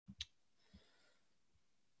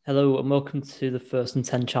Hello and welcome to the First and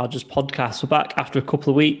 10 Chargers podcast. We're back after a couple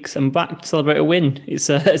of weeks and back to celebrate a win. It's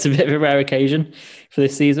a bit of a rare occasion for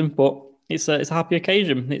this season, but it's a happy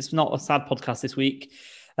occasion. It's not a sad podcast this week.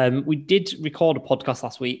 We did record a podcast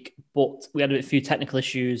last week, but we had a few technical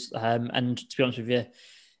issues. And to be honest with you,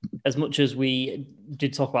 as much as we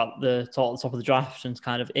did talk about the top of the draft and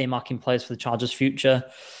kind of earmarking players for the Chargers' future,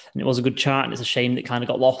 and it was a good chat, and it's a shame that it kind of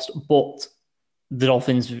got lost, but the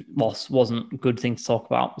Dolphins loss wasn't a good thing to talk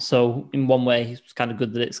about. So in one way, it's kind of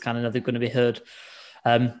good that it's kind of never going to be heard.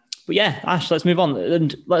 But yeah, Ash, let's move on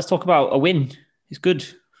and let's talk about a win. It's good.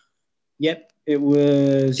 Yep, it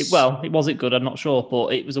was. It wasn't good. I'm not sure, but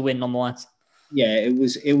it was a win nonetheless. Yeah, it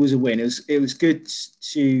was. It was a win. It was good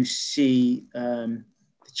to see the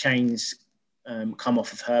chains come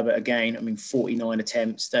off of Herbert again. I mean, 49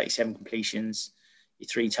 attempts, 37 completions,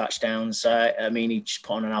 3 touchdowns. He just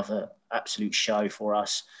put on another absolute show for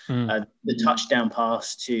us. The touchdown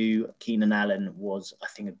pass to Keenan Allen was, I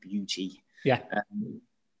think, a beauty. Yeah.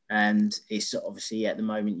 And it's obviously at the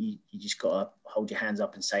moment you just got to hold your hands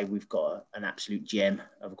up and say we've got an absolute gem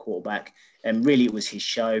of a quarterback. And really, it was his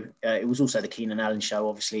show. It was also the Keenan Allen show.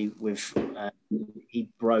 Obviously, with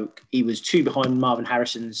he was 2 behind Marvin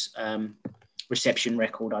Harrison's reception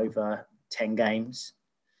record over 10 games.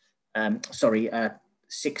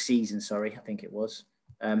 6 seasons. Sorry, I think it was.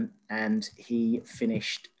 And he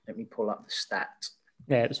finished. Let me pull up the stat.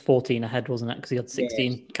 Yeah, it was 14 ahead, wasn't it? Because he had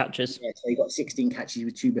 16 catches. Yeah, so he got 16 catches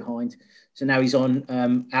with 2 behind. So now he's on,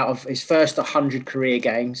 out of his first 100 career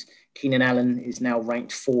games, Keenan Allen is now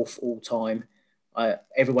ranked 4th all time.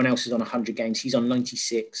 Everyone else is on 100 games. He's on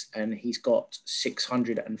 96 and he's got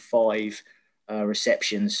 605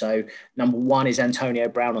 receptions. So number 1 is Antonio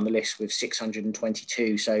Brown on the list with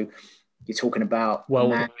 622. So you're talking about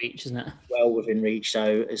within reach, isn't it? Well within reach.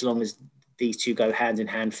 So as long as these two go hand in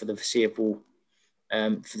hand for the foreseeable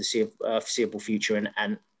future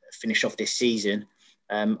and finish off this season,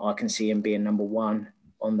 I can see him being number 1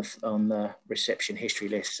 on the reception history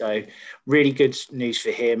list. So really good news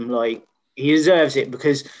for him. Like, he deserves it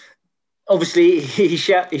because obviously he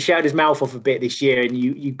shut his mouth off a bit this year, and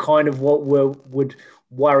you kind of would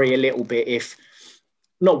worry a little bit if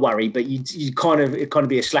not worry, but it'd kind of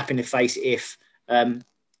be a slap in the face if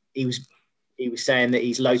he was saying that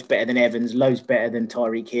he's loads better than Evans, loads better than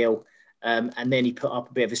Tyreek Hill. And then he put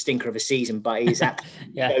up a bit of a stinker of a season, but he's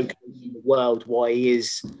absolutely showcasing in the world why he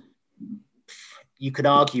is. You could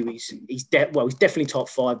argue he's definitely top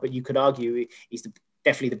 5, but you could argue he's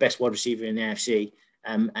definitely the best wide receiver in the AFC.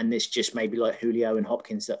 And it's just maybe like Julio and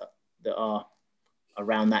Hopkins that are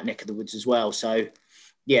around that neck of the woods as well. So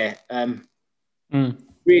yeah,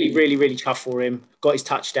 really, really, really tough for him. Got his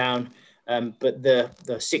touchdown, but the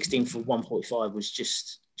 16 for 145 was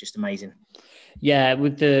just amazing. Yeah,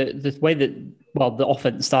 with the way that the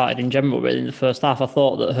offense started in general, really in the first half, I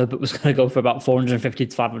thought that Herbert was going to go for about 450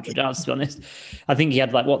 to 500 yards. To be honest, I think he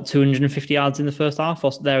had 250 yards in the first half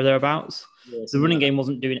or thereabouts. Yes, the running game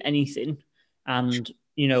wasn't doing anything, and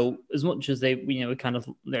as much as they kind of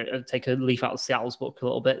take a leaf out of Seattle's book a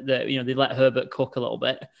little bit, that they let Herbert cook a little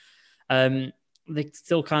bit. They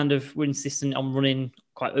still kind of were insistent on running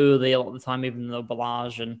quite early a lot of the time, even though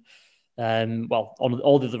Ballage and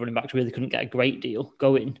all the other running backs really couldn't get a great deal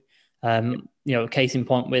going. Case in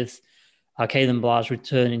point with Kalen Ballage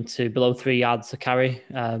returning to below 3 yards to carry,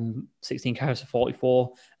 16 carries for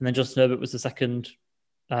 44, and then Justin Herbert was the second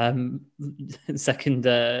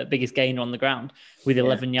biggest gainer on the ground with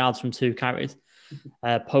 11 yards from 2 carries.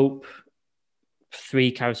 Pope,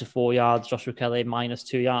 3 carries for 4 yards. Joshua Kelly minus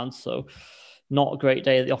 2 yards. So not a great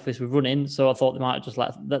day at the office with running. So I thought they might just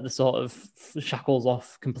let the sort of shackles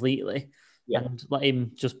off completely and let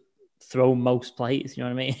him just throw most plays. You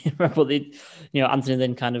know what I mean? But Anthony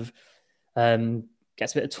then kind of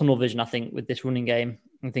gets a bit of tunnel vision, I think, with this running game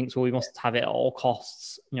and thinks, well, we must have it at all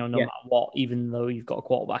costs, no matter what, even though you've got a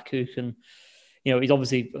quarterback who can, he's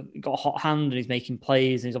obviously got a hot hand and he's making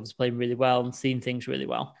plays and he's obviously playing really well and seeing things really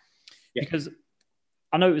well. Yeah. Because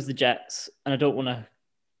I know it was the Jets and I don't want to,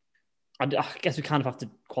 I guess we kind of have to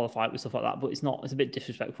qualify it with stuff like that, but it's a bit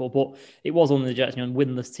disrespectful, but it was only the Jets,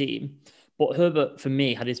 winless team. But Herbert, for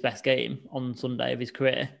me, had his best game on Sunday of his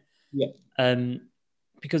career. Yeah.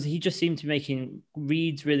 Because he just seemed to be making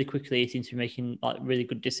reads really quickly. He seemed to be making really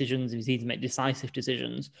good decisions. He was easy to make decisive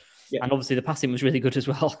decisions. Yeah. And obviously the passing was really good as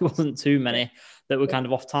well. There wasn't too many that were kind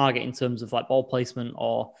of off target in terms of ball placement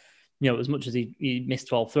or, as much as he missed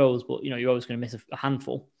 12 throws, but, you're always going to miss a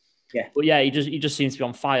handful. Yeah. But yeah, he just seems to be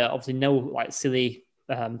on fire. Obviously no silly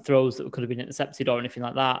throws that could have been intercepted or anything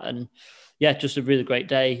like that. And yeah, just a really great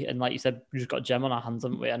day. And like you said, we just got a gem on our hands,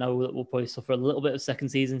 haven't we? I know that we'll probably suffer a little bit of second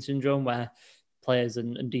season syndrome where players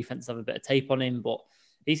and defense have a bit of tape on him, but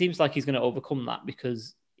he seems like he's going to overcome that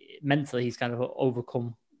because mentally he's kind of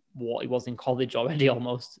overcome what he was in college already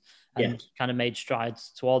almost, and kind of made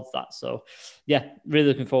strides towards that. So yeah, really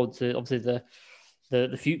looking forward to obviously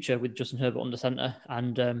the future with Justin Herbert under centre.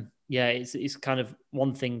 And it's kind of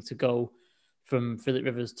one thing to go from Philip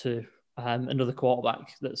Rivers to another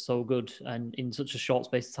quarterback that's so good and in such a short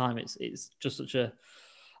space of time. It's just such a,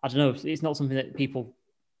 I don't know, it's not something that people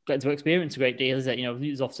get to experience a great deal, is it? You know,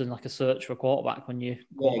 it's often like a search for a quarterback when your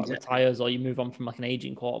quarterback retires or you move on from like an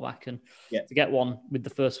aging quarterback, and to get one with the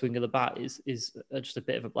first swing of the bat is just a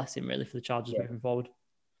bit of a blessing really for the Chargers moving forward.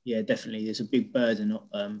 Yeah, definitely. There's a big burden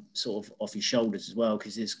sort of off his shoulders as well,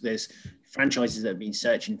 because there's franchises that have been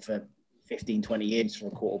searching for 15, 20 years for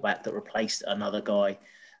a quarterback that replaced another guy.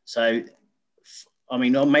 So, I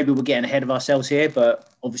mean, maybe we're getting ahead of ourselves here, but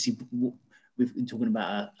obviously we've been talking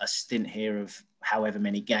about a stint here of however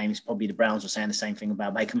many games. Probably the Browns were saying the same thing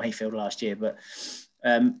about Baker Mayfield last year, but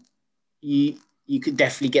you could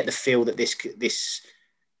definitely get the feel that this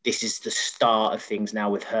is the start of things now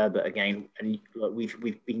with Herbert again. And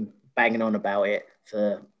we've been banging on about it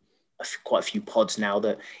for quite a few pods now,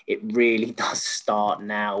 that it really does start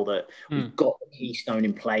now, that we've got the keystone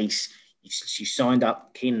in place. You signed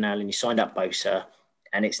up Keenan Allen, you signed up Bosa,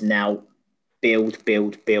 and it's now build,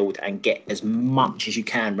 and get as much as you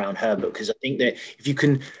can around Herbert. Because I think that if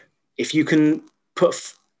you can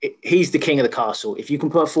put, he's the king of the castle. If you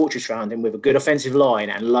can put a fortress around him with a good offensive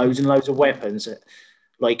line and loads of weapons,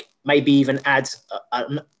 like maybe even add,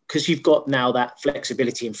 because you've got now that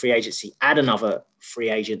flexibility in free agency, add another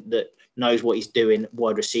free agent that knows what he's doing,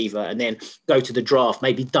 wide receiver, and then go to the draft,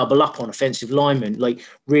 maybe double up on offensive linemen, like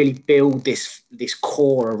really build this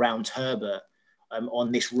core around Herbert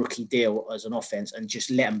on this rookie deal as an offense, and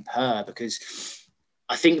just let him purr. Because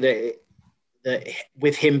I think that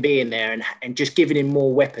with him being there and just giving him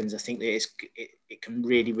more weapons, I think that it can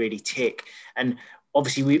really, really tick. And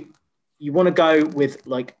obviously you want to go with,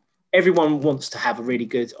 like, everyone wants to have a really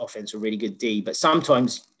good offense or really good D, but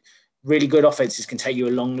sometimes really good offenses can take you a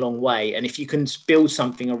long, long way. And if you can build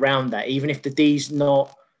something around that, even if the D's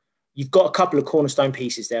not, you've got a couple of cornerstone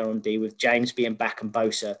pieces there on D with James being back and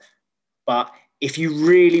Bosa. But if you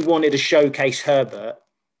really wanted to showcase Herbert,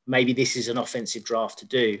 maybe this is an offensive draft to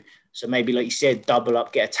do. So maybe, like you said, double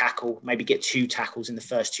up, get a tackle, maybe get 2 tackles in the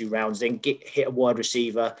first 2 rounds, then hit a wide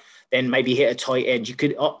receiver, then maybe hit a tight end. You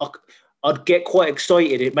could, I'd get quite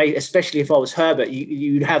excited. It may, especially if I was Herbert,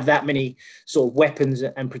 you'd have that many sort of weapons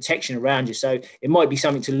and protection around you. So it might be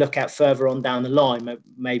something to look at further on down the line.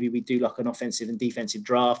 Maybe we do like an offensive and defensive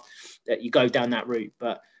draft, that you go down that route.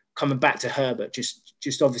 But coming back to Herbert,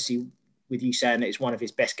 just obviously with you saying that it's one of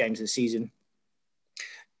his best games of the season,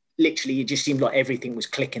 literally it just seemed like everything was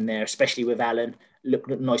clicking there, especially with Allen. Looked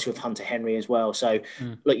nice with Hunter Henry as well. So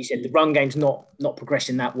like you said, the run game's not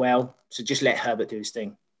progressing that well. So just let Herbert do his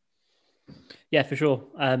thing. Yeah, for sure.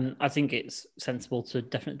 I think it's sensible to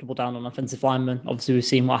definitely double down on offensive linemen. Obviously, we've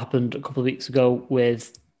seen what happened a couple of weeks ago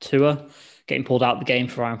with Tua getting pulled out of the game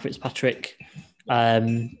for Ryan Fitzpatrick,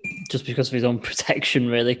 just because of his own protection,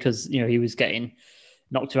 really, because he was getting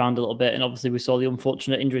knocked around a little bit. And obviously, we saw the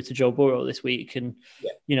unfortunate injury to Joe Burrow this week. And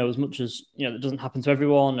as much as it doesn't happen to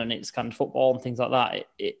everyone, and it's kind of football and things like that,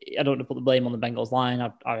 I don't want to put the blame on the Bengals line.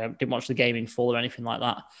 I didn't watch the game in full or anything like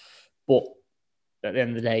that, but at the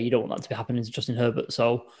end of the day, you don't want that to be happening to Justin Herbert.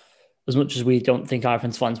 So as much as we don't think our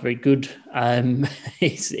offensive line is very good,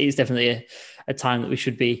 it's definitely a time that we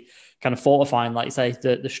should be kind of fortifying, like you say,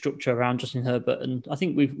 the structure around Justin Herbert. And I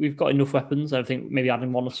think we've got enough weapons. I think maybe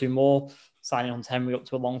adding 1 or 2 more, signing on to Henry up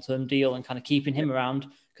to a long-term deal and kind of keeping him around,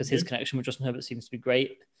 because his connection with Justin Herbert seems to be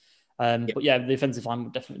great. But yeah, the offensive line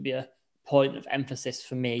would definitely be a point of emphasis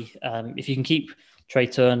for me. If you can keep Trey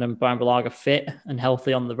Turner and Brian Bulaga fit and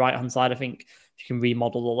healthy on the right-hand side, I think if you can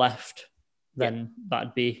remodel the left, then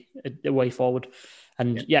that'd be a way forward.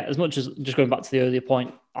 And as much as just going back to the earlier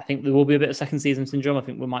point, I think there will be a bit of second season syndrome. I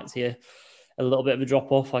think we might see a little bit of a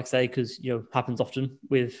drop off, like I say, because happens often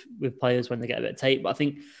with players when they get a bit of tape. But I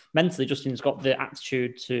think mentally, Justin's got the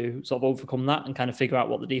attitude to sort of overcome that and kind of figure out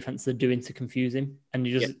what the defense are doing to confuse him. And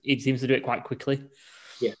he seems to do it quite quickly.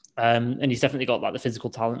 Yeah. And he's definitely got like the physical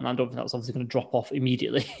talent, and I don't think that's obviously going to drop off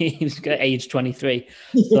immediately. He's got age 23,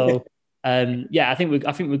 so. I think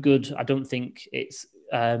we're good. I don't think it's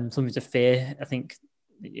something to fear. I think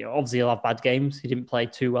obviously he'll have bad games. He didn't play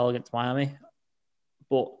too well against Miami,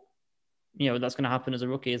 but that's going to happen as a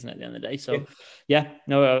rookie, isn't it? At the end of the day, so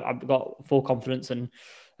I've got full confidence. And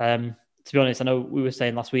to be honest, I know we were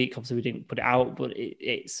saying last week, obviously we didn't put it out, but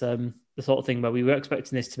it's the sort of thing where we were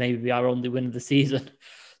expecting this to maybe be our only win of the season.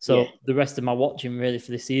 So the rest of my watching really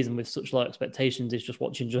for this season with such low expectations is just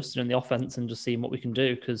watching Justin in the offense and just seeing what we can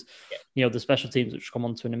do because, the special teams, which we'll come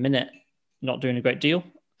on to in a minute, not doing a great deal.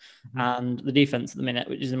 And the defense at the minute,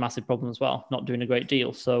 which is a massive problem as well, not doing a great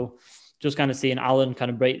deal. So just kind of seeing Alan kind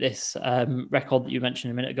of break this record that you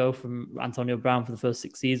mentioned a minute ago from Antonio Brown for the first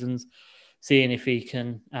 6 seasons, seeing if he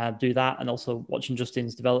can do that, and also watching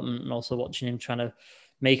Justin's development and also watching him trying to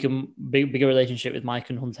make a bigger relationship with Mike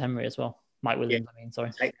and Hunt Henry as well. Mike Williams, sorry.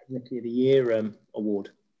 Take the Rookie of the Year award.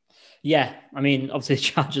 Yeah, I mean, obviously,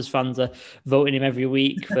 Chargers fans are voting him every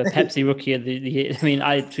week for Pepsi Rookie of the Year. I mean,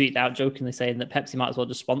 I tweeted out jokingly saying that Pepsi might as well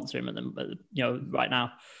just sponsor him, right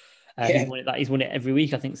now. He's won it every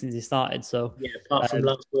week, I think, since he started. So apart from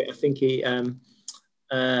last week, I think he. Who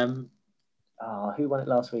won it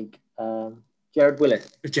last week? Jared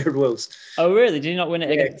Wills. Oh, really? Did he not win it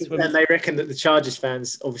against? And they reckon that the Chargers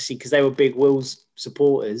fans, obviously, because they were big Wills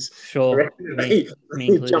supporters, they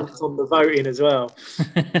jumped on the voting as well.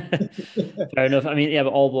 Fair enough. I mean,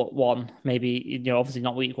 but all but one, maybe, obviously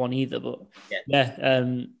not week 1 either, but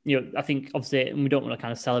I think obviously, and we don't want to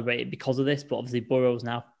kind of celebrate it because of this, but obviously Burrow's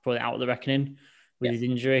now probably out of the reckoning with his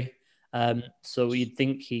injury. So you'd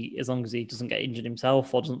think as long as he doesn't get injured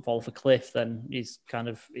himself or doesn't fall off a cliff, then it's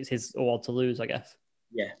his award to lose, I guess.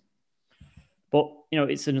 Yeah. But,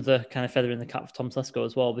 it's another kind of feather in the cap for Tom Telesco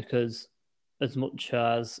as well, because as much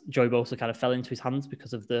as Joey Bosa kind of fell into his hands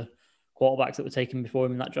because of the quarterbacks that were taken before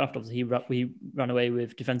him in that draft, obviously he ran away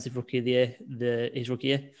with Defensive Rookie of the Year, his rookie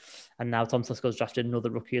year, and now Tom Telesco's drafted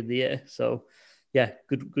another Rookie of the Year. So,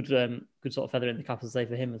 good sort of feather in the cap, as I say,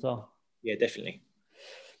 for him as well. Yeah, definitely.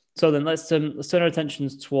 So then let's turn our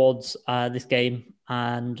attentions towards this game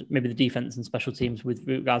and maybe the defense and special teams with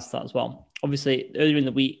regards to that as well. Obviously, earlier in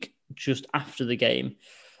the week, just after the game,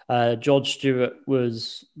 George Stewart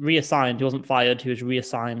was reassigned. He wasn't fired. He was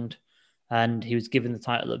reassigned, and he was given the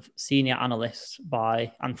title of senior analyst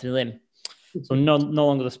by Anthony Lynn. So no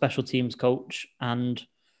longer the special teams coach. And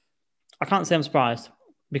I can't say I'm surprised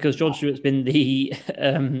because George Stewart's been the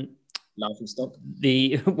laughing stock.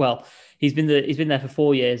 He's been there for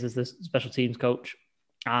 4 years as the special teams coach,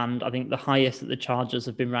 and I think the highest that the Chargers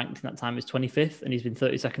have been ranked in that time is 25th, and he's been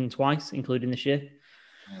 32nd twice, including this year.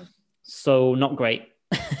 So not great.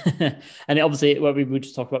 And obviously, what we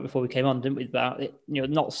just talked about before we came on, didn't we? About it,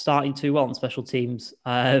 not starting too well on special teams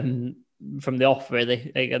from the off,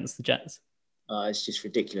 really, against the Jets. It's just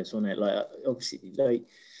ridiculous, wasn't it? Like, obviously,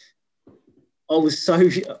 I was so.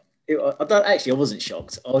 I wasn't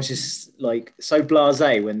shocked. I was just like so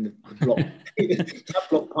blasé when the block that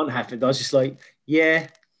block punt happened. I was just like, yeah,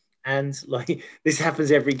 and like this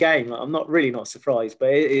happens every game. Like, I'm not surprised, but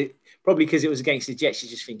it probably because it was against the Jets.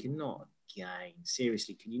 You're just thinking, not again.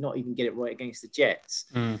 Seriously, can you not even get it right against the Jets?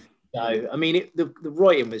 So I mean, the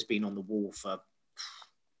writing has been on the wall for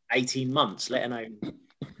 18 months, let alone the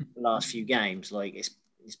last few games. Like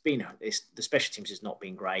the special teams has not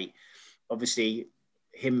been great. Obviously,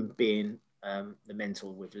 him being the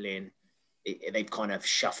mentor with Lynn, they've kind of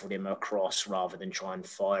shuffled him across rather than try and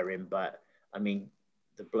fire him. But I mean,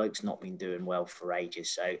 the bloke's not been doing well for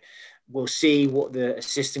ages. So we'll see what the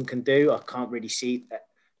assistant can do. I can't really see that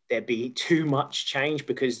there be too much change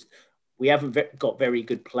because we haven't got very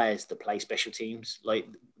good players to play special teams. Like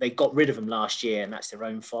they got rid of them last year, and that's their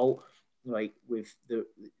own fault. Like with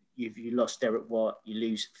you lost Derek Watt, you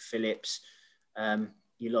lose Phillips.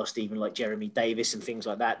 You lost even like Jeremy Davis and things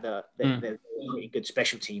like that. They're really good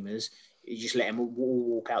special teamers. You just let them all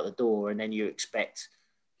walk out the door, and then you expect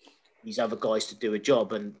these other guys to do a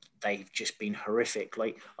job, and they've just been horrific.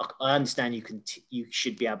 Like I understand you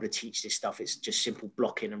should be able to teach this stuff. It's just simple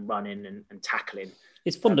blocking and running and tackling.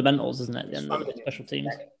 It's fundamentals, isn't it? Then the special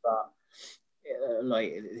teams. But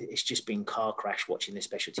it's just been car crash watching the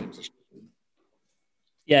special teams this year.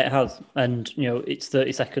 Yeah, it has, and it's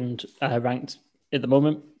 32nd ranked at the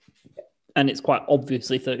moment, and it's quite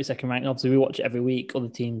obviously 32nd ranked. Obviously, we watch it every week. Other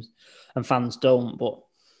teams and fans don't, but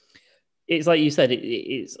it's like you said,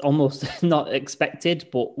 it's almost not expected,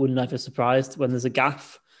 but we're never surprised when there's a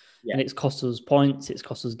gaffe, and it's cost us points, it's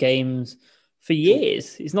cost us games for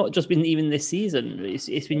years. It's not just been even this season;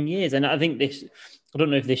 it's been years, and I think I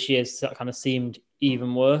don't know if this year's kind of seemed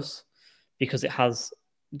even worse because it has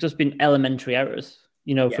just been elementary errors.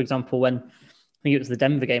 For example, when I think it was the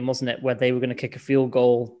Denver game, wasn't it, where they were going to kick a field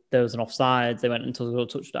goal, there was an offside, they went until the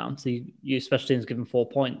touchdown. So you special teams given 4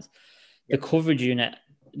 points. The coverage unit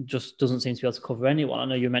just doesn't seem to be able to cover anyone. I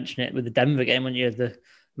know you mentioned it with the Denver game when you had the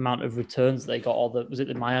amount of returns they got, or was it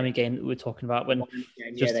the Miami game that we were talking about when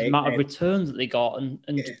the amount of returns that they got, and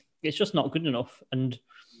it's just not good enough. And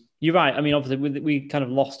you're right. I mean, obviously we kind of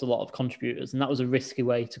lost a lot of contributors, and that was a risky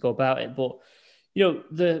way to go about it. But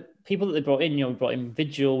the people that they brought in, we brought in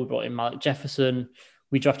Vigil, we brought in Malik Jefferson,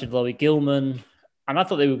 we drafted Loie Gilman, and I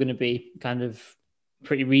thought they were going to be kind of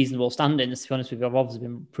pretty reasonable standings. To be honest with you, I've obviously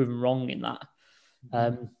been proven wrong in that.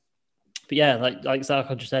 But yeah, like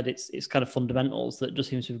Zarko just said, it's kind of fundamentals that just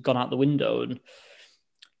seems to have gone out the window, and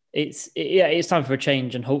it's time for a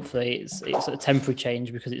change, and hopefully it's a temporary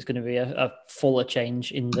change, because it's going to be a fuller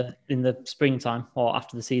change in the springtime or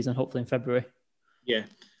after the season, hopefully in February. Yeah,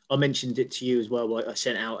 I mentioned it to you as well. I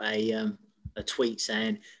sent out a tweet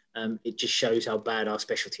saying it just shows how bad our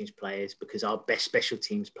special teams play is, because our best special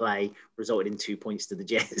teams play resulted in 2 points to the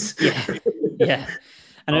Jets. Yeah.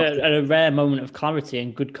 And a rare moment of clarity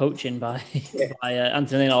and good coaching by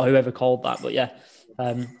Anthony or whoever called that. But yeah,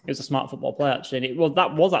 it was a smart football play, actually. And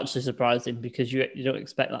that was actually surprising, because you don't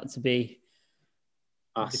expect that to be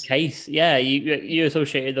the case. Yeah, you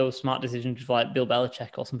associated those smart decisions with like Bill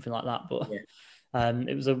Belichick or something like that. But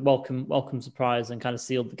it was a welcome surprise, and kind of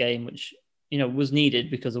sealed the game, which was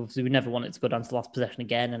needed, because obviously we never want it to go down to the last possession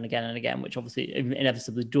again and again and again, which obviously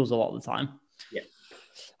inevitably does a lot of the time. Yeah.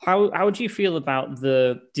 How do you feel about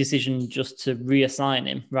the decision just to reassign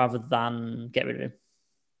him rather than get rid of him?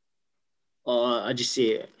 I just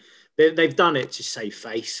see it. They've done it to save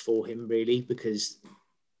face for him, really, because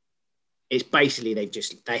it's basically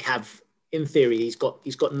they have, in theory, he's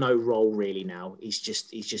got no role really now. He's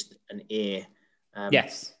just an ear.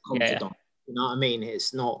 Yes. Confidant. You know what I mean?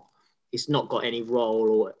 It's not got any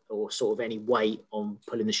role or sort of any weight on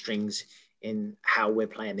pulling the strings in how we're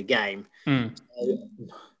playing the game. So,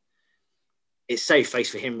 it's safe face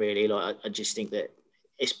for him, really. Like I just think that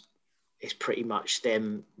it's pretty much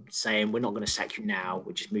them saying, we're not going to sack you now,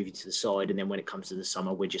 we'll just move you to the side, and then when it comes to the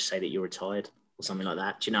summer, we'll just say that you're retired or something like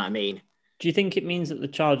that. Do you know what I mean? Do you think it means that the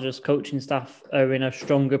Chargers coaching staff are in a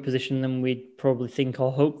stronger position than we'd probably think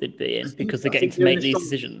or hope they'd be in, because they're getting to make these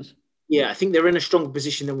decisions? Yeah, I think they're in a stronger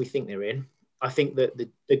position than we think they're in. I think that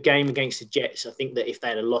the game against the Jets, I think that if they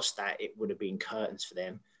had lost that, it would have been curtains for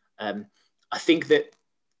them. I think that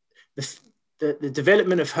the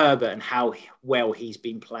development of Herbert and how well he's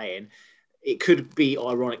been playing, it could be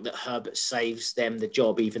ironic that Herbert saves them the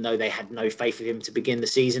job, even though they had no faith in him to begin the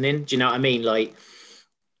season in. Do you know what I mean? Like,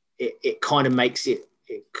 it kind of makes it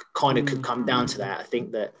kind of could come down to that. I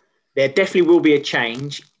think that there definitely will be a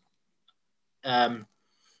change.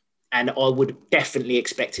 And I would definitely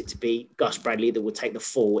expect it to be Gus Bradley that will take the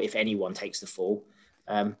fall, if anyone takes the fall.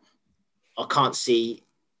 I can't see,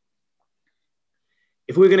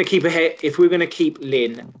 if we're going to keep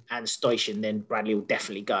Lynn and Stoichen, then Bradley will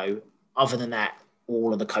definitely go. Other than that,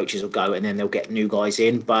 all of the coaches will go, and then they'll get new guys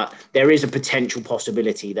in. But there is a potential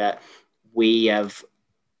possibility that we have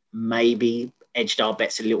maybe edged our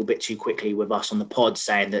bets a little bit too quickly with us on the pod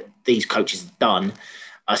saying that these coaches are done.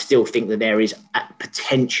 I still think that there is a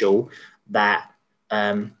potential that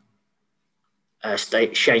Shane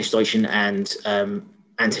Stoichen and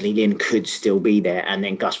Anthony Lynn could still be there, and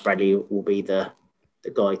then Gus Bradley will be the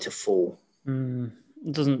guy to fall.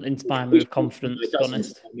 It doesn't inspire me with confidence, it doesn't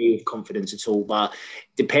inspire me with confidence at all, but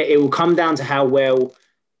it will come down to how well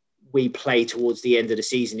we play towards the end of the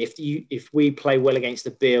season. If we play well against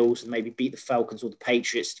the Bills and maybe beat the Falcons or the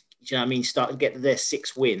Patriots, you know what I mean, start to get their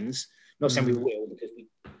 6 wins. Not saying we will, because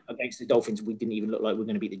against the Dolphins, we didn't even look like we were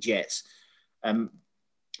going to beat the Jets. But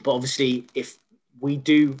obviously, if we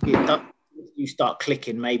do start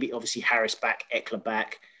clicking, maybe obviously Harris back, Eckler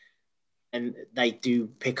back, and they do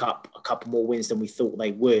pick up a couple more wins than we thought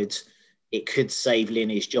they would, it could save Lynn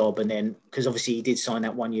his job. And then, because obviously he did sign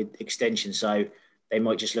that 1-year extension, so they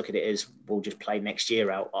might just look at it as, we'll just play next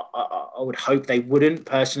year out. I would hope they wouldn't.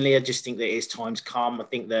 Personally, I just think that his time's come. I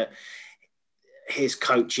think that his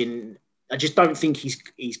coaching, I just don't think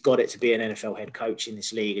he's got it to be an NFL head coach in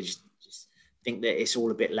this league. I just think that it's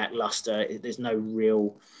all a bit lackluster. There's no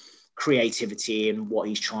real creativity in what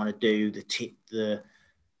he's trying to do.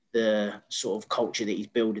 The sort of culture that he's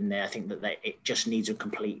building there, I think that it just needs a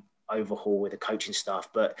complete overhaul with the coaching staff.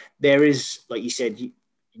 But there is, like you said,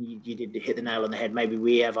 you did hit the nail on the head. Maybe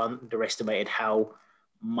we have underestimated how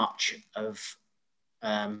much of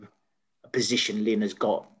a position Lynn has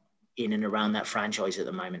got in and around that franchise at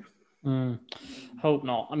the moment. Hope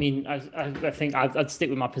not. I mean, I think I'd stick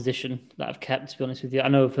with my position that I've kept, to be honest with you. I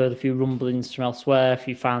know I've heard a few rumblings from elsewhere, a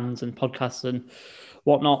few fans and podcasts and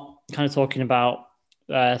whatnot, kind of talking about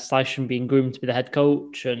Steichen being groomed to be the head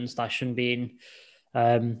coach and Steichen being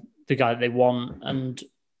the guy that they want. And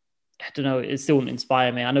I don't know, it still wouldn't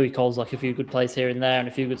inspire me. I know he calls like a few good plays here and there and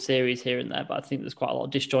a few good series here and there, but I think there's quite a lot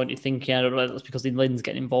of disjointed thinking. I don't know if that's because Lynn's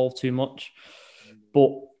getting involved too much. But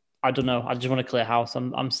I don't know. I just want to clear house.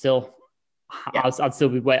 I'd still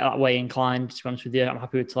be way inclined, to be honest with you. I'm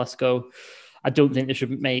happy with Telesco. I don't think they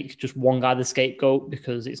should make just one guy the scapegoat,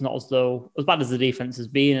 because it's not as though, as bad as the defense has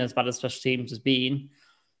been, as bad as special teams has been,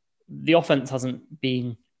 the offense hasn't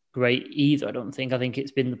been great either. I don't think. I think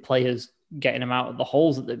it's been the players getting them out of the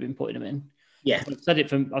holes that they've been putting them in. Yeah, I've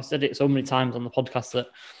said it so many times on the podcast that,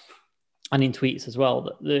 and in tweets as well,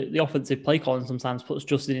 that the offensive play calling sometimes puts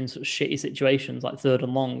Justin in such shitty situations like 3rd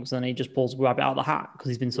and longs, and he just pulls the rabbit out of the hat because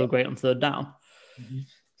he's been so great on 3rd down. Mm-hmm.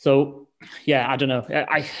 So, yeah, I don't know.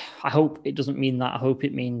 I hope it doesn't mean that. I hope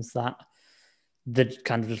it means that they're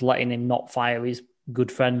kind of just letting him not fire his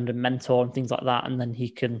good friend and mentor and things like that, and then he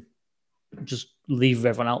can just leave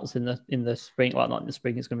everyone else in the spring. Well, not in the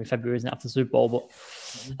spring, it's going to be February, isn't it, after the Super Bowl,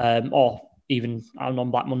 but or even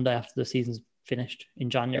on Black Monday after the season's finished in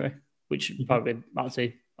January, which probably, I'd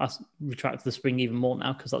say, I retract the spring even more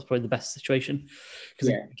now, because that's probably the best situation, because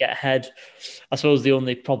you get ahead. I suppose the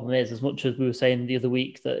only problem is, as much as we were saying the other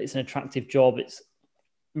week that it's an attractive job, it's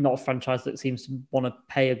not a franchise that seems to want to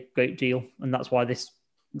pay a great deal, and that's why this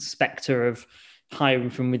spectre of hiring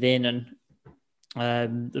from within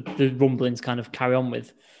and the rumblings kind of carry on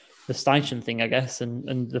with the Steichen thing, I guess,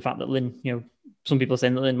 and the fact that Lynn, some people are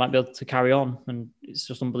saying that Lynn might be able to carry on, and it's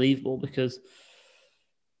just unbelievable because,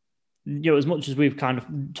 as much as we've kind of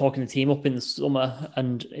talking the team up in the summer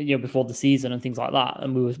and, before the season and things like that,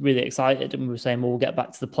 and we were really excited and we were saying, well, we'll get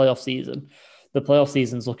back to the playoff season. The playoff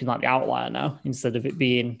season's looking like the outlier now, instead of it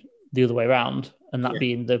being the other way around, and that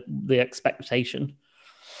being the expectation.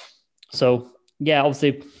 So, yeah,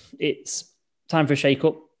 obviously it's time for a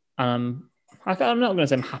shake-up. I'm not going to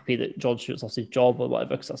say I'm happy that George Stewart's lost his job or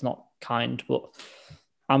whatever, because that's not kind, but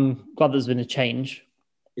I'm glad there's been a change.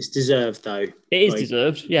 It's deserved, though. It is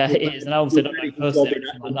deserved. Yeah, it is. And obviously, don't like personally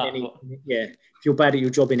like that. But... Yeah, if you're bad at your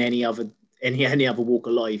job in any other walk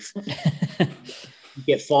of life, you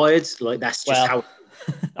get fired. Like, that's just how.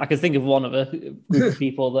 I can think of one of a group of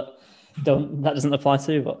people that doesn't apply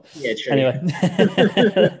to. But yeah, true. Anyway,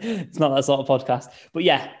 it's not that sort of podcast. But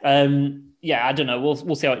yeah, I don't know.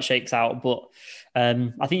 We'll see how it shakes out. But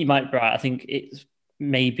I think you might be right. I think it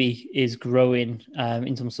maybe is growing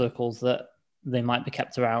in some circles that they might be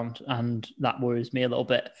kept around, and that worries me a little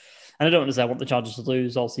bit. And I don't want to say I want the Chargers to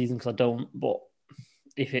lose all season, because I don't, but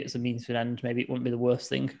if it's a means to an end, maybe it wouldn't be the worst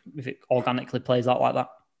thing if it organically plays out like that.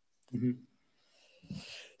 Mm-hmm.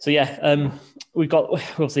 So yeah, we've got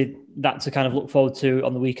obviously that to kind of look forward to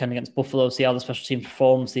on the weekend against Buffalo, see how the special team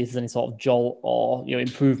performs, see if there's any sort of jolt or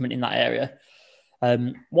improvement in that area.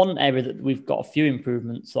 One area that we've got a few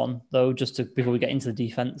improvements on, though, before we get into the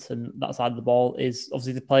defense and that side of the ball, is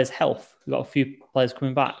obviously the players' health. We've got a few players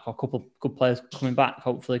coming back, or a couple of good players coming back,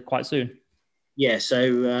 hopefully quite soon. Yeah,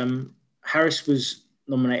 so Harris was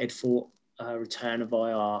nominated for a return of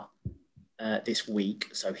IR this week,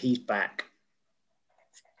 so he's back.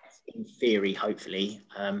 In theory, hopefully,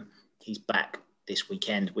 he's back this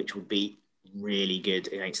weekend, which would be really good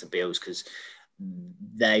against the Bills, because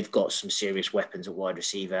they've got some serious weapons at wide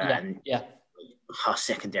receiver, and our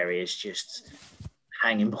secondary is just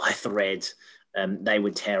hanging by a thread. They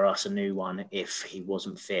would tear us a new one if he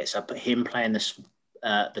wasn't fit. So, but him playing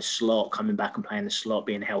the slot, coming back and playing the slot,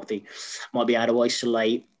 being healthy, might be able to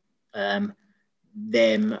isolate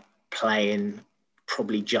them playing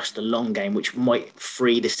probably just a long game, which might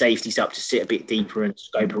free the safeties up to sit a bit deeper and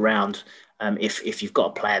scope around. If you've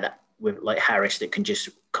got a player that with like Harris that can just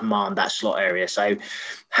command that slot area. So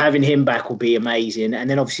having him back will be amazing. And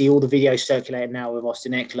then obviously all the videos circulating now with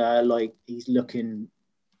Austin Ekeler, like he's looking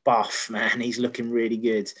buff, man. He's looking really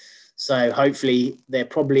good. So hopefully they're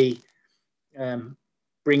probably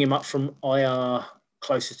bring him up from IR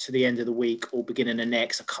closer to the end of the week or beginning of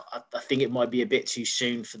next. I think it might be a bit too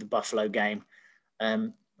soon for the Buffalo game.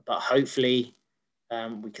 But hopefully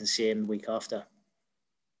we can see him the week after.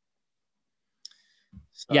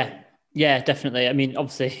 So. Yeah, definitely. I mean,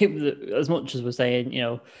 obviously, as much as we're saying,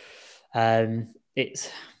 it's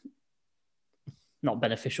not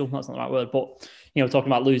beneficial. That's not the right word, but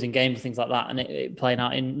talking about losing games and things like that, and it playing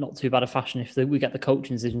out in not too bad a fashion if we get the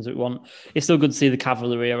coaching decisions that we want. It's still good to see the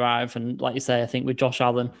cavalry arrive, and like you say, I think with Josh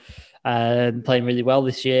Allen playing really well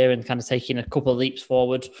this year and kind of taking a couple of leaps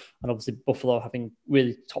forward, and obviously Buffalo having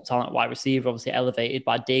really top talent at wide receiver, obviously elevated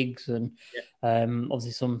by Diggs, and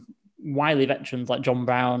obviously some wily veterans like John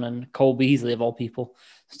Brown and Cole Beasley of all people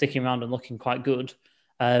sticking around and looking quite good.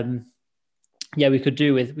 We could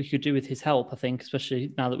do with his help, I think,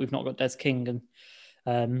 especially now that we've not got Des King,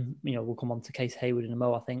 and we'll come on to Case Hayward in a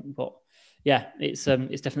mo, I think. But yeah, it's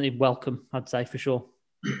definitely welcome, I'd say, for sure.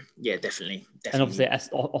 Yeah, definitely. And obviously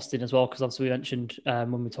Austin as well, because obviously we mentioned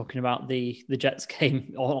when we were talking about the Jets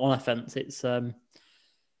game on offense, it's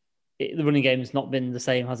the running game has not been the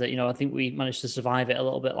same, has it? You know, I think we managed to survive it a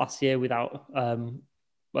little bit last year without.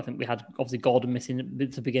 I think we had obviously Gordon missing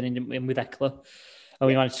at the beginning, didn't we, with Eckler, and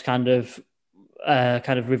we managed to kind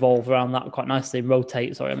of revolve around that quite nicely.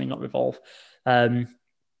 Rotate, sorry, I mean not revolve.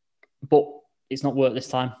 But it's not worked this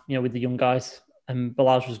time, you know, with the young guys. And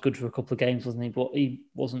Balaj was good for a couple of games, wasn't he? But he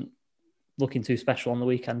wasn't looking too special on the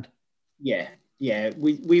weekend. Yeah.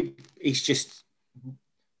 He's just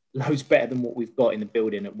loads better than what we've got in the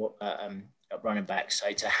building at running back.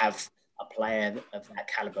 So to have a player of that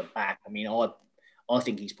caliber back, I mean, I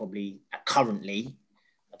think he's probably currently,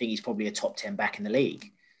 I think he's probably a top 10 back in the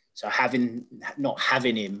league. So not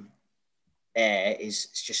having him there is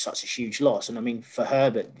just such a huge loss. And I mean, for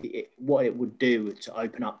Herbert, what it would do to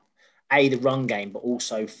open up the run game, but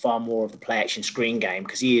also far more of the play action screen game,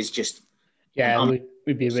 because he is just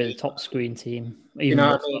we'd be a really top screen team. You know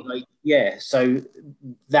what I mean? Like, yeah, so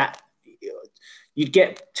that you'd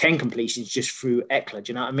get 10 completions just through Eckler.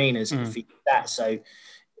 Do you know what I mean? As if he did that, so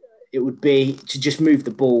it would be to just move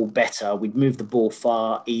the ball better. We'd move the ball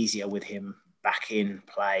far easier with him back in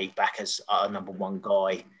play, back as our number one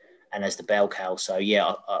guy, and as the bell cow. So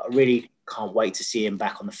yeah, I really can't wait to see him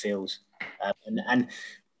back on the field, and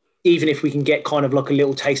even if we can get kind of like a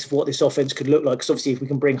little taste of what this offense could look like, because obviously if we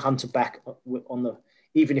can bring Hunter back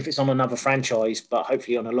even if it's on another franchise, but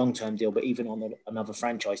hopefully on a long-term deal, but even on another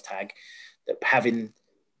franchise tag, that having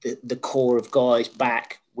the core of guys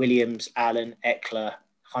back, Williams, Allen, Eckler,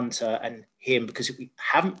 Hunter, and him, because we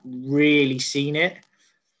haven't really seen it.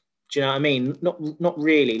 Do you know what I mean? Not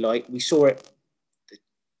really. Like we saw it the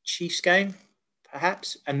Chiefs game,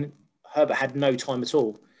 perhaps, and Herbert had no time at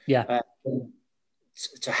all. Yeah.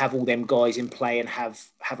 To have all them guys in play and have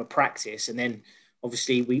a practice, and then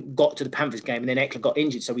obviously we got to the Panthers game and then Eckler got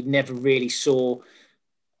injured, so we never really saw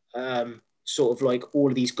sort of like all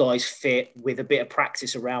of these guys fit with a bit of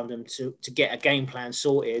practice around them to get a game plan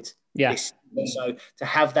sorted. Yeah. So to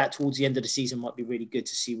have that towards the end of the season might be really good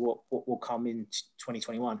to see what will come in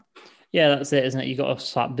 2021. Yeah, that's it, isn't it? You've got to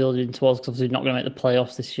start building towards, because obviously you're not going to make the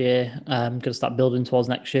playoffs this year. Got to start building towards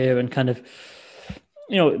next year and kind of,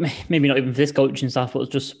 you know, maybe not even for this coaching staff, but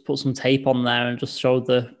just put some tape on there and just show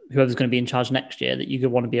whoever's going to be in charge next year that you're going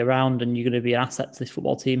to want to be around and you're going to be an asset to this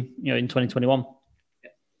football team, you know, in 2021.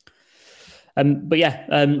 But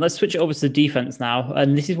yeah, let's switch it over to the defense now.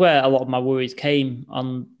 And this is where a lot of my worries came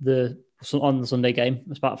on the Sunday game,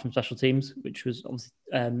 apart from special teams, which was obviously,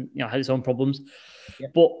 had its own problems. Yeah.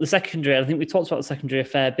 But the secondary, I think we talked about the secondary a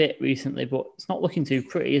fair bit recently, but it's not looking too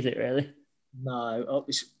pretty, is it really? No,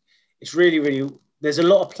 it's really, really, there's a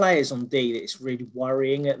lot of players on D that it's really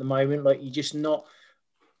worrying at the moment. Like you're just not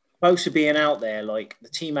supposed to being out there. Like the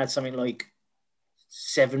team had something like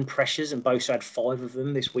 7 pressures and Bosa had 5 of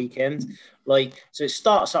them this weekend. Like, so it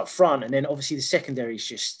starts up front and then obviously the secondary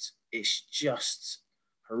is just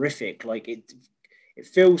horrific. Like it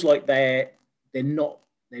feels like they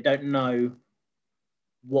don't know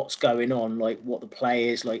what's going on, like what the play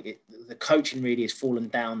is. Like the coaching really has fallen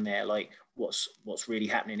down there. Like what's really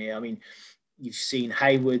happening here. I mean, you've seen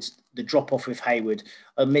Hayward, the drop off with Hayward.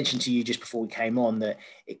 I mentioned to you just before we came on that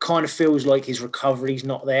it kind of feels like his recovery's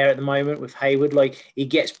not there at the moment with Hayward. Like he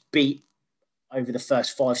gets beat over the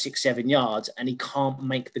first 5, 6, 7 yards and he can't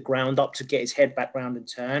make the ground up to get his head back round and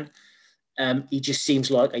turn. He just seems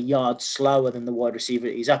like a yard slower than the wide receiver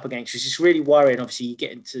that he's up against. It's just really worrying. Obviously, you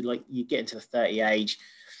get into the 30 age,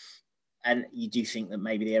 and you do think that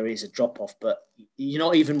maybe there is a drop off. But you're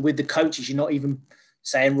not even with the coaches. You're not even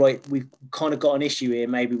saying, right, we've kind of got an issue here.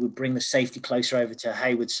 Maybe we'll bring the safety closer over to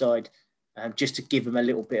Hayward's side, just to give him a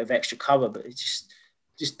little bit of extra cover. But it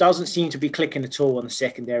just doesn't seem to be clicking at all on the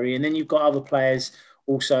secondary. And then you've got other players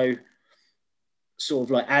also, sort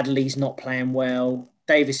of like Adley's not playing well.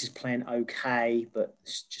 Davis is playing okay, but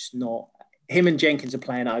it's just not. Him and Jenkins are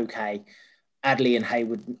playing okay. Adley and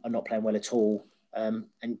Hayward are not playing well at all. And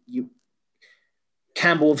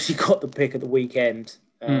Campbell obviously got the pick at the weekend,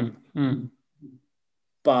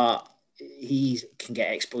 but he can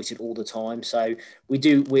get exploited all the time. So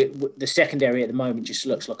the secondary at the moment just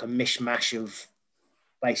looks like a mishmash of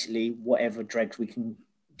basically whatever dregs we can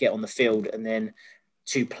get on the field, and then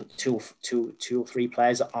two or three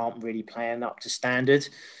players that aren't really playing up to standard.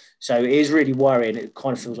 So it is really worrying. It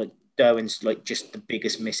kind of feels like Derwin's like just the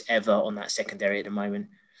biggest miss ever on that secondary at the moment.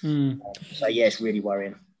 So yeah, it's really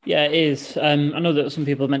worrying. Yeah, it is. I know that some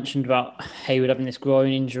people have mentioned about Hayward having this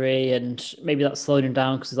groin injury and maybe that's slowing him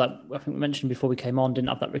down because, like I think we mentioned before we came on, didn't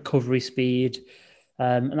have that recovery speed.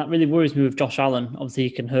 And that really worries me with Josh Allen. Obviously, he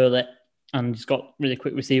can hurl it and he's got really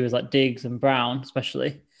quick receivers like Diggs and Brown,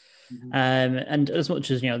 especially. And as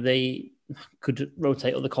much as, they could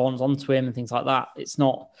rotate other corners onto him and things like that, it's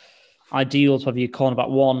not ideal to have your cornerback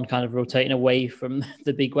one kind of rotating away from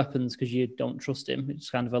the big weapons because you don't trust him. It's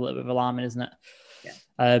kind of a little bit of alarming, isn't it?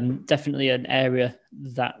 Yeah. Definitely an area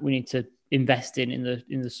that we need to invest in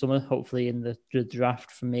the summer, hopefully in the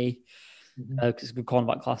draft for me, because it's a good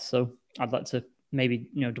cornerback class. So I'd like to maybe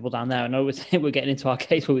double down there. I know we're getting into our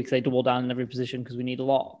case where we say double down in every position because we need a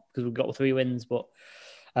lot because we've got 3 wins, but.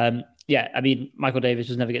 I mean, Michael Davis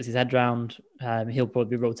just never gets his head round. He'll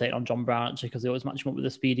probably rotate on John Brown actually because they always match him up with a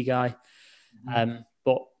speedy guy.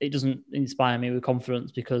 But it doesn't inspire me with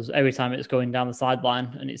confidence because every time it's going down the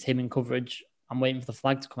sideline and it's him in coverage, I'm waiting for the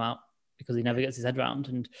flag to come out because he never gets his head round.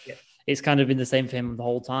 And it's kind of been the same for him the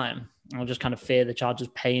whole time. I'll just kind of fear the Chargers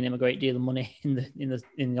paying him a great deal of money in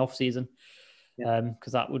the off season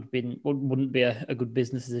because that wouldn't be a good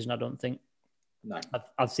business decision, I don't think. No.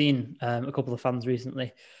 I've seen a couple of fans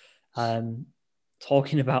recently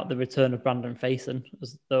talking about the return of Brandon Faison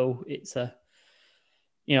as though it's a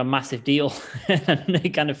massive deal, and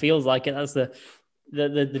it kind of feels like it. That's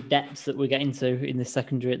the depths that we're getting to in this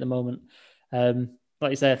secondary at the moment. Like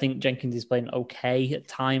you say, I think Jenkins is playing okay at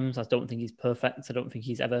times. I don't think he's perfect. I don't think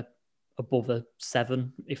he's ever above a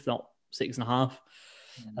 7, if not 6.5.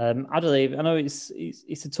 Adelaide, I know it's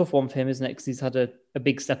a tough one for him, isn't it? Because he's had a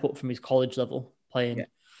big step up from his college level, playing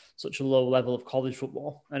such a low level of college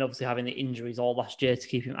football, and obviously having the injuries all last year to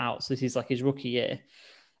keep him out. So this is like his rookie year,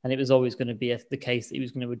 and it was always going to be the case that he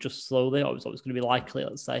was going to adjust slowly, or it was always going to be likely,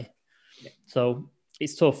 let's say. So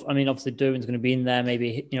it's tough. I mean, obviously Derwin's going to be in there.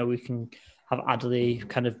 Maybe we can have Adderley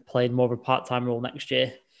kind of playing more of a part-time role next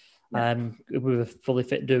year. With a fully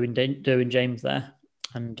fit Derwin James there,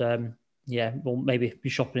 and we'll maybe be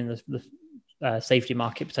shopping in the safety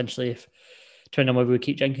market potentially, if depending on whether we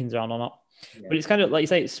keep Jenkins around or not. But it's kind of like you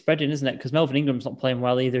say, it's spreading, isn't it? Because Melvin Ingram's not playing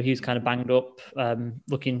well either. He's kind of banged up,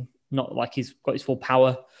 looking not like he's got his full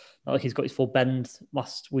power, not like he's got his full bend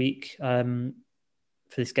last week for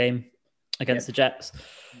this game against the Jets.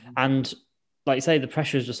 And like you say, the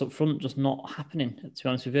pressure is just up front, just not happening. To be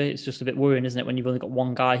honest with you, it's just a bit worrying, isn't it? When you've only got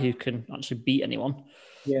one guy who can actually beat anyone.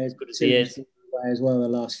 Yeah, as good as he is as well. The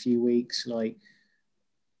last few weeks,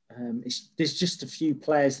 there's just a few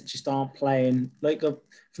players that just aren't playing.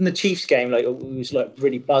 From the Chiefs game, it was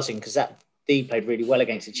really buzzing because that D played really well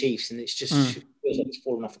against the Chiefs, and it's just feels like it's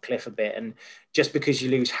fallen off a cliff a bit. And just because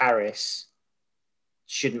you lose Harris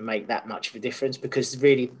shouldn't make that much of a difference because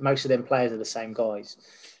really most of them players are the same guys.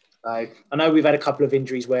 I know we've had a couple of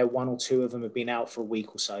injuries where 1 or 2 of them have been out for a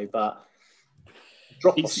week or so, but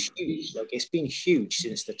drop-off's huge. It's been huge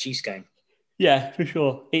since the Chiefs game. Yeah, for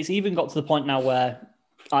sure. It's even got to the point now where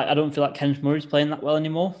I don't feel like Kenneth Murray's playing that well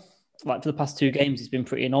anymore. Like for the past 2 games, he's been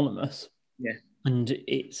pretty anonymous. Yeah. And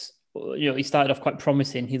it's, he started off quite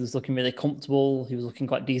promising. He was looking really comfortable. He was looking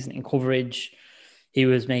quite decent in coverage. He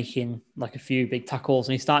was making a few big tackles,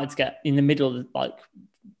 and he started to get in the middle,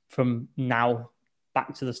 from now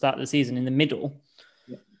back to the start of the season, in the middle,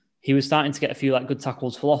 he was starting to get a few good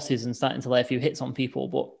tackles for losses and starting to lay a few hits on people,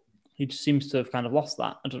 but he just seems to have kind of lost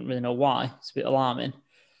that. I don't really know why. It's a bit alarming.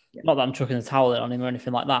 Yeah. Not that I'm chucking the towel in on him or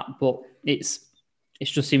anything like that, but it's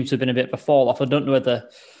just seems to have been a bit of a fall off. I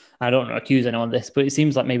don't accuse anyone of this, but it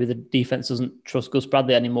seems like maybe the defense doesn't trust Gus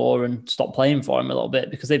Bradley anymore and stop playing for him a little bit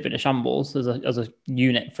because they've been a shambles as a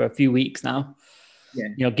unit for a few weeks now.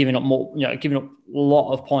 Yeah. Giving up a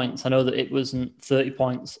lot of points. I know that it wasn't 30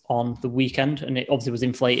 points on the weekend, and it obviously was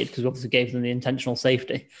inflated because we obviously gave them the intentional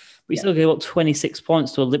safety. But he still gave up 26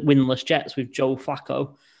 points to a winless Jets with Joe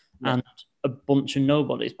Flacco and a bunch of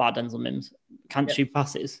nobodies, bar Denzel Mims. Can't shoot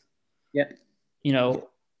passes. Yeah.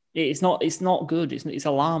 It's not good. It's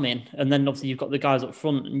alarming. And then obviously you've got the guys up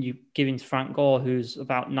front, and you give him to Frank Gore, who's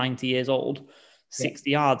about 90 years old, 60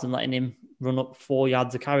 yards, and letting him run up 4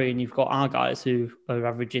 yards a carry. And you've got our guys who are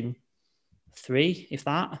averaging 3, if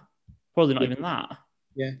that. Probably not even that.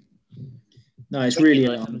 Yeah. No, it's really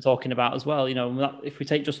alarming. I'm talking about as well. If we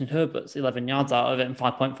take Justin Herbert's 11 yards out of it and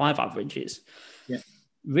 5.5 average, it's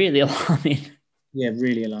really alarming. Yeah,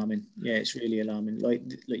 really alarming. Yeah, it's really alarming. Like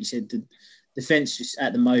you said, the defense just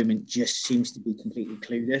at the moment just seems to be completely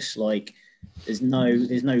clueless. There's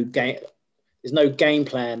no game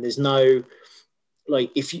plan. There's no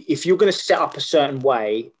if you're going to set up a certain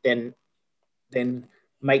way, then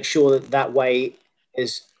make sure that way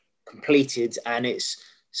is completed and it's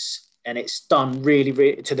done really,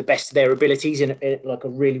 really to the best of their abilities in a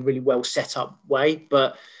really, really well set up way.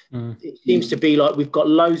 But it seems to be we've got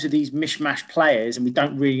loads of these mishmash players and we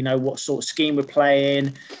don't really know what sort of scheme we're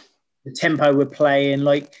playing, the tempo we're playing.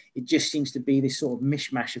 It just seems to be this sort of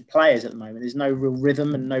mishmash of players at the moment. There's no real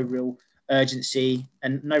rhythm and no real urgency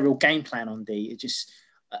and no real game plan on D.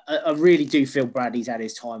 I really do feel Bradley's had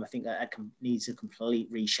his time. I think that needs a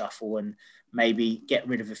complete reshuffle and maybe get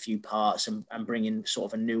rid of a few parts and bring in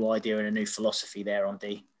sort of a new idea and a new philosophy there on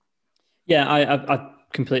D. Yeah, I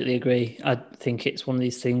completely agree. I think it's one of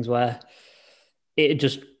these things where it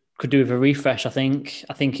just could do with a refresh. I think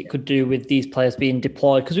it could do with these players being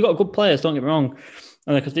deployed, because we've got good players, don't get me wrong.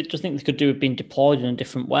 And I just think they could do with being deployed in a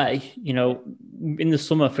different way. You know, in the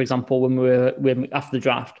summer, for example, when we were after the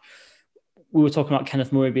draft, we were talking about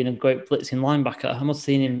Kenneth Murray being a great blitzing linebacker. I must have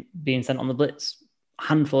seen him being sent on the blitz a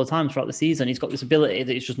handful of times throughout the season. He's got this ability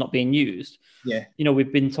that is just not being used. Yeah. You know,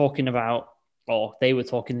 we've been talking about, or they were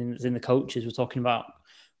talking in the coaches were talking about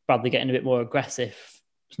Bradley getting a bit more aggressive.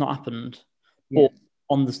 It's not happened. Yeah. But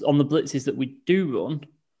on the blitzes that we do run,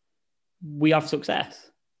 we have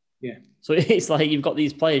success. Yeah. So it's like you've got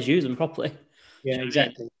these players, use them properly. Yeah,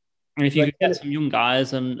 exactly. And if you could get some young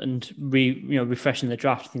guys and refreshing the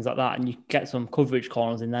draft, things like that, and you get some coverage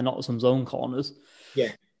corners in there, not some zone corners.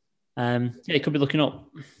 Yeah. It could be looking up.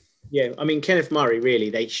 Yeah, I mean, Kenneth Murray, really,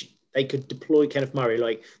 they could deploy Kenneth Murray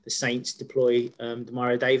like the Saints deploy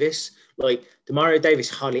Demario Davis. Like, Demario Davis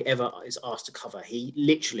hardly ever is asked to cover. He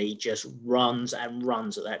literally just runs and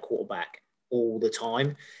runs at that quarterback all the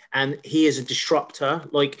time. And he is a disruptor.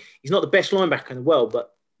 Like, he's not the best linebacker in the world,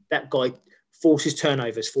 but that guy forces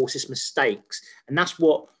turnovers, forces mistakes. And that's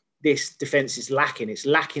what this defense is lacking. It's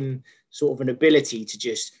lacking sort of an ability to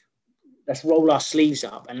just, let's roll our sleeves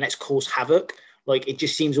up and let's cause havoc. Like, it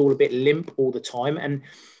just seems all a bit limp all the time. And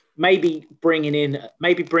maybe bringing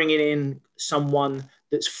in someone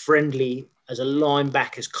that's friendly as a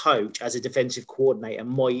linebackers coach, as a defensive coordinator,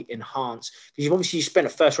 might enhance. Because you spent a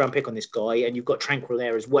first-round pick on this guy, and you've got Tranquil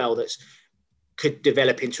there as well that's could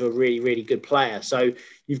develop into a really, really good player. So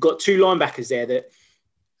you've got two linebackers there that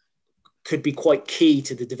could be quite key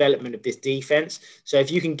to the development of this defense. So if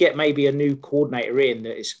you can get maybe a new coordinator in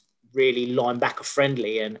that is really linebacker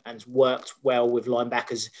friendly and worked well with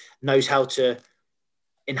linebackers, knows how to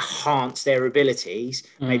enhance their abilities,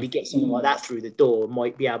 maybe get something like that through the door,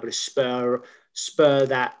 might be able to spur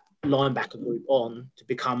that linebacker group on to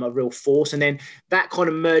become a real force. And then that kind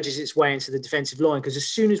of merges its way into the defensive line, because as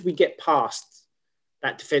soon as we get past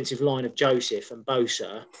that defensive line of Joseph and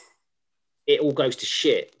Bosa, it all goes to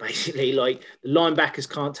shit, basically. Like, the linebackers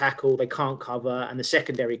can't tackle, they can't cover, and the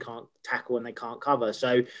secondary can't tackle and they can't cover.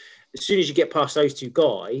 So as soon as you get past those two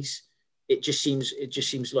guys, it just seems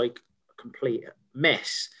like a complete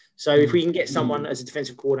mess. So if we can get someone as a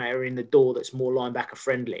defensive coordinator in the door that's more linebacker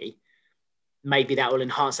friendly, maybe that will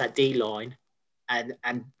enhance that D line and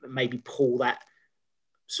maybe pull that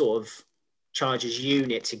sort of Chargers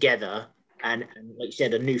unit together and like you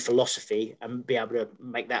said, a new philosophy, and be able to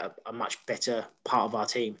make that a much better part of our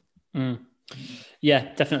team.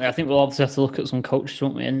 Yeah, definitely. I think we'll obviously have to look at some coaches,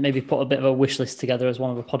 won't we? And maybe put a bit of a wish list together as one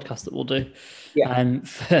of the podcasts that we'll do. Yeah.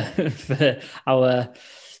 For our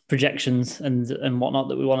projections and whatnot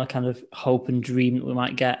that we want to kind of hope and dream that we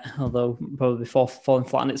might get, although probably before falling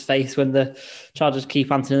flat on its face when the Chargers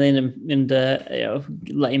keep Anthony Lynn and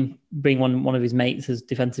let him bring one of his mates as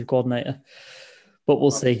defensive coordinator. But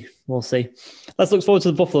we'll see. Let's look forward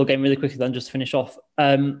to the Buffalo game really quickly then, just to finish off.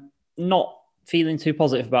 Not feeling too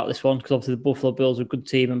positive about this one, because obviously the Buffalo Bills are a good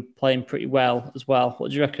team and playing pretty well as well.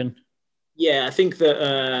 What do you reckon? Yeah, I think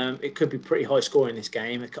that it could be pretty high scoring this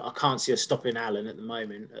game. I can't see us stopping Allen at the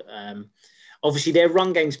moment. Obviously, their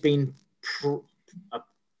run game's been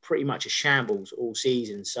pretty much a shambles all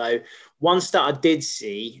season. So one stat I did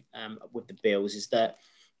see with the Bills is that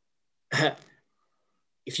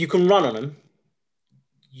if you can run on them,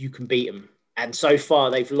 you can beat them. And so far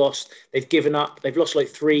they've lost like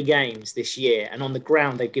 3 games this year. And on the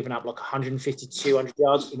ground, they've given up like 150 to 200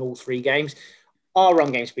 yards in all 3 games. Our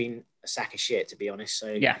run game's been a sack of shit, to be honest.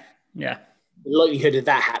 So yeah. The likelihood of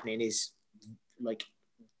that happening is like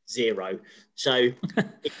 0. So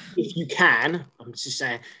if you can, I'm just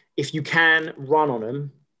saying, if you can run on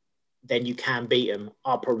them, then you can beat them.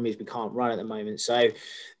 Our problem is we can't run at the moment. So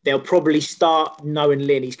they'll probably start knowing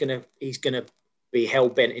Lynn. He's gonna be hell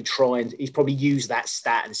bent in trying. He's probably used that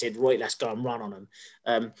stat and said, "Right, let's go and run on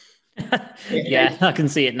them." Yeah, I can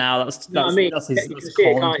see it now. That's his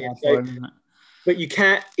calling for him, isn't it? But you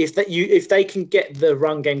can't if they can get the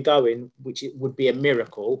run game going, which it would be a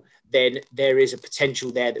miracle. Then there is a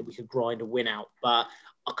potential there that we could grind a win out. But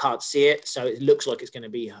I can't see it, so it looks like it's going to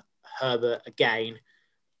be Herbert again,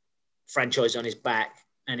 franchise on his back,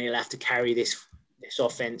 and he'll have to carry this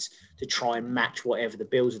offense to try and match whatever the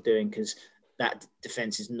Bills are doing, because that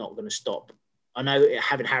defense is not going to stop. I know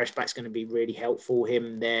having Harris back is going to be really helpful.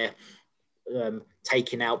 Him there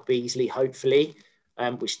taking out Beasley, hopefully,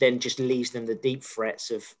 which then just leaves them the deep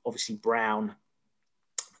threats of obviously Brown,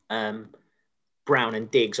 Brown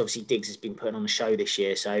and Diggs. Obviously, Diggs has been putting on the show this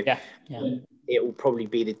year, so it will probably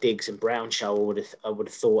be the Diggs and Brown show. I would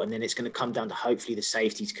have thought, and then it's going to come down to hopefully the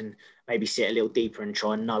safeties can maybe sit a little deeper and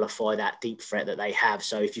try and nullify that deep threat that they have.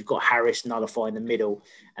 So if you've got Harris nullify in the middle,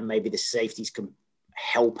 and maybe the safeties can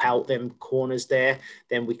help out them corners there,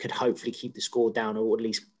 then we could hopefully keep the score down, or at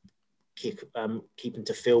least keep them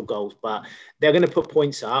to field goals. But they're going to put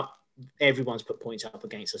points up. Everyone's put points up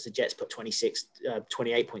against us. The Jets put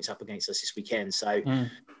 28 points up against us this weekend. So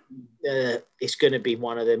it's going to be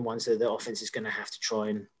one of them ones that the offense is going to have to try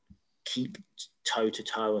and keep toe to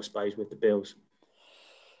toe, I suppose, with the Bills.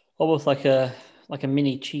 Almost like a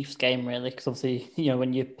mini Chiefs game, really, because obviously,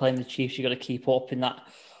 when you're playing the Chiefs, you've got to keep up in that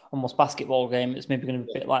almost basketball game. It's maybe going to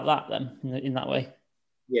be a bit like that then, in that way.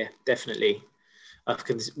 Yeah, definitely.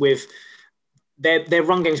 With their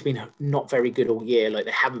run game's been not very good all year. Like,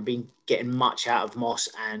 they haven't been getting much out of Moss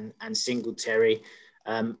and Singletary.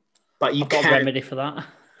 But you got a remedy for that.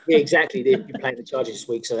 Yeah, exactly. You're playing the Chargers this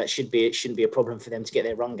week, so it shouldn't be a problem for them to get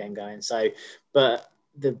their run game going. So, but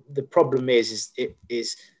the problem is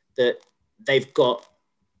that they've got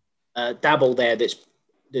Dabble there that's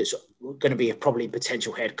going to be a probably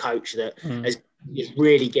potential head coach that is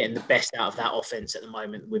really getting the best out of that offense at the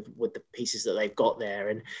moment with the pieces that they've got there,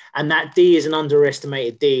 and that D is an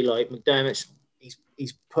underestimated D. Like, McDermott's,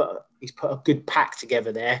 he's put a good pack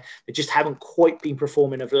together there. They just haven't quite been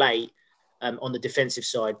performing of late on the defensive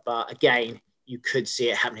side. But again, you could see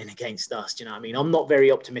it happening against us. Do you know what I mean? I'm not very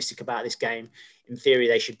optimistic about this game. In theory,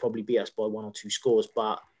 they should probably beat us by 1 or 2 scores,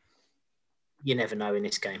 but you never know in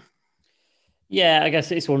this game. Yeah, I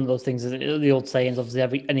guess it's one of those things. The old sayings,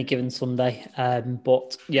 obviously, any given Sunday.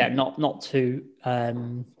 But yeah, not too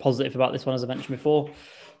positive about this one, as I mentioned before.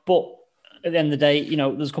 But at the end of the day,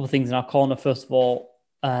 there's a couple of things in our corner. First of all,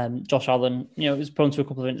 Josh Allen, is prone to a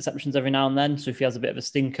couple of interceptions every now and then. So if he has a bit of a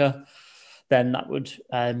stinker, then that would,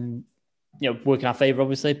 work in our favour,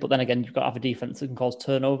 obviously. But then again, you've got to have a defence that can cause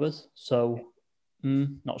turnovers. So,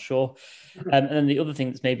 not sure. And then the other thing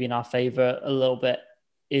that's maybe in our favour a little bit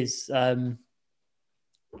is...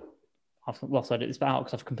 I've lost it. It's about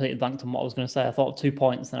because I've completely blanked on what I was going to say. I thought of 2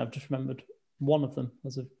 points, and I've just remembered one of them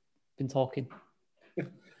as I've been talking. What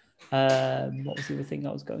was the other thing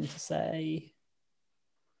I was going to say?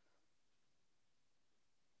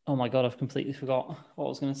 Oh my God, I've completely forgot what I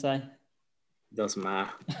was going to say. Doesn't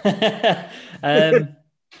matter.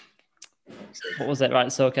 What was it?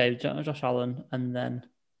 Right. So, okay, Josh Allen, and then...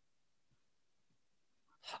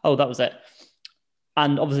 Oh, that was it.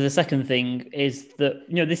 And obviously the second thing is that,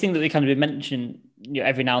 this thing that they kind of mention,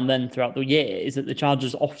 every now and then throughout the year is that the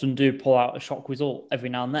Chargers often do pull out a shock result every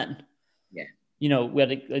now and then. Yeah. We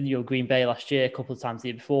had Green Bay last year, a couple of times the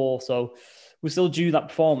year before. So we're still due that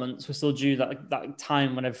performance. We're still due that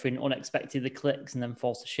time when everything unexpectedly clicks and then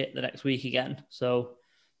falls to shit the next week again. So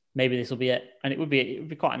maybe this will be it. And it would be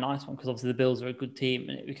quite a nice one because obviously the Bills are a good team,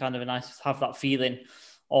 and it'd be kind of nice to have that feeling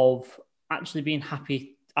of actually being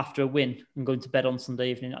happy after a win and going to bed on Sunday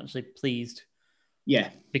evening actually pleased.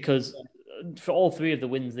 Yeah. Because for all 3 of the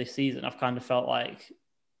wins this season, I've kind of felt like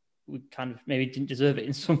we kind of maybe didn't deserve it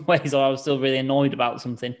in some ways, or I was still really annoyed about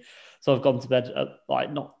something. So I've gone to bed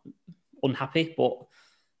not unhappy, but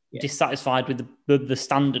dissatisfied with the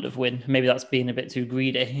standard of win. Maybe that's being a bit too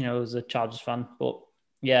greedy, as a Chargers fan. But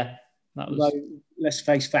yeah, that was... Although, let's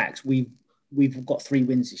face facts, we've got 3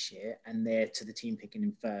 wins this year, and they're to the team picking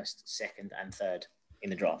in first, second, and third in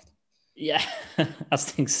the draft. Yeah, as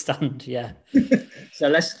things stand, yeah. So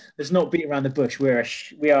let's not beat around the bush.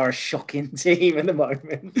 We are a shocking team at the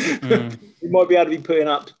moment. We might be able to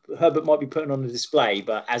be Herbert might be putting on a display,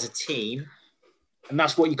 but as a team, and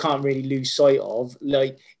that's what you can't really lose sight of.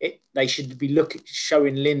 They should be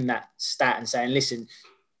showing Lynn that stat and saying, listen,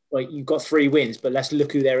 you've got 3 wins, but let's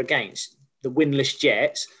look who they're against. The winless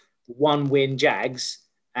Jets, the 1-win Jags,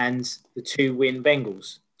 and the 2-win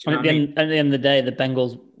Bengals. And at the end of the day, the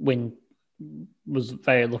Bengals win was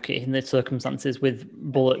very lucky in the circumstances with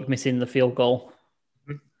Bullock missing the field goal.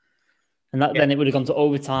 And then it would have gone to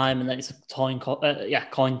overtime, and then it's a coin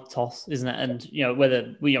toss, isn't it? And,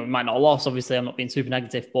 whether we might not have lost, obviously, I'm not being super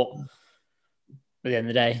negative, but at the end of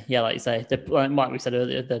the day, yeah, like you say, like we said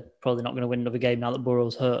earlier, they're probably not going to win another game now that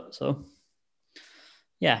Burrow's hurt. So,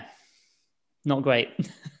 yeah, not great.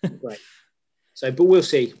 Right. So, but we'll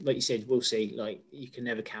see. Like you said, we'll see. You can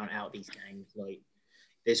never count out these games.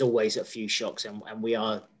 There's always a few shocks, and we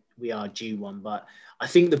are due one. But I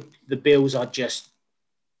think the Bills are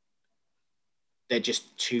they're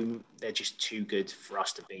just too good for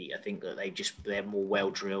us to beat. I think that they're more well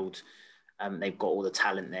drilled. They've got all the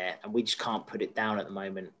talent there, and we just can't put it down at the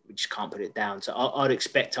moment. We just can't put it down. So I'd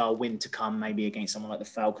expect our win to come maybe against someone like the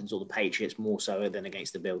Falcons or the Patriots more so than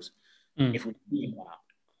against the Bills. If we keep that up.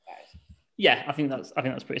 Yeah, I think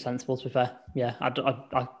that's pretty sensible, to be fair. Yeah, I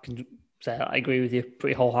can say I agree with you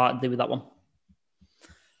pretty wholeheartedly with that one.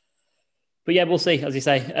 But yeah, we'll see. As you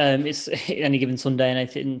say, it's any given Sunday and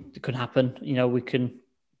anything could happen. You know, we can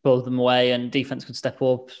blow them away and defense could step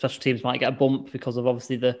up. Special teams might get a bump because of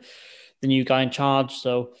obviously the new guy in charge.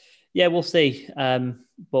 So yeah, we'll see.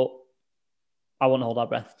 But I won't hold our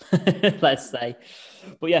breath, let's say.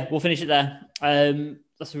 But yeah, we'll finish it there.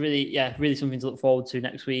 That's really something to look forward to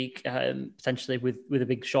next week, potentially with a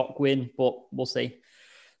big shock win, but we'll see.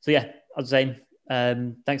 So yeah, as I was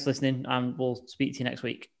saying, thanks for listening, and we'll speak to you next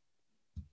week.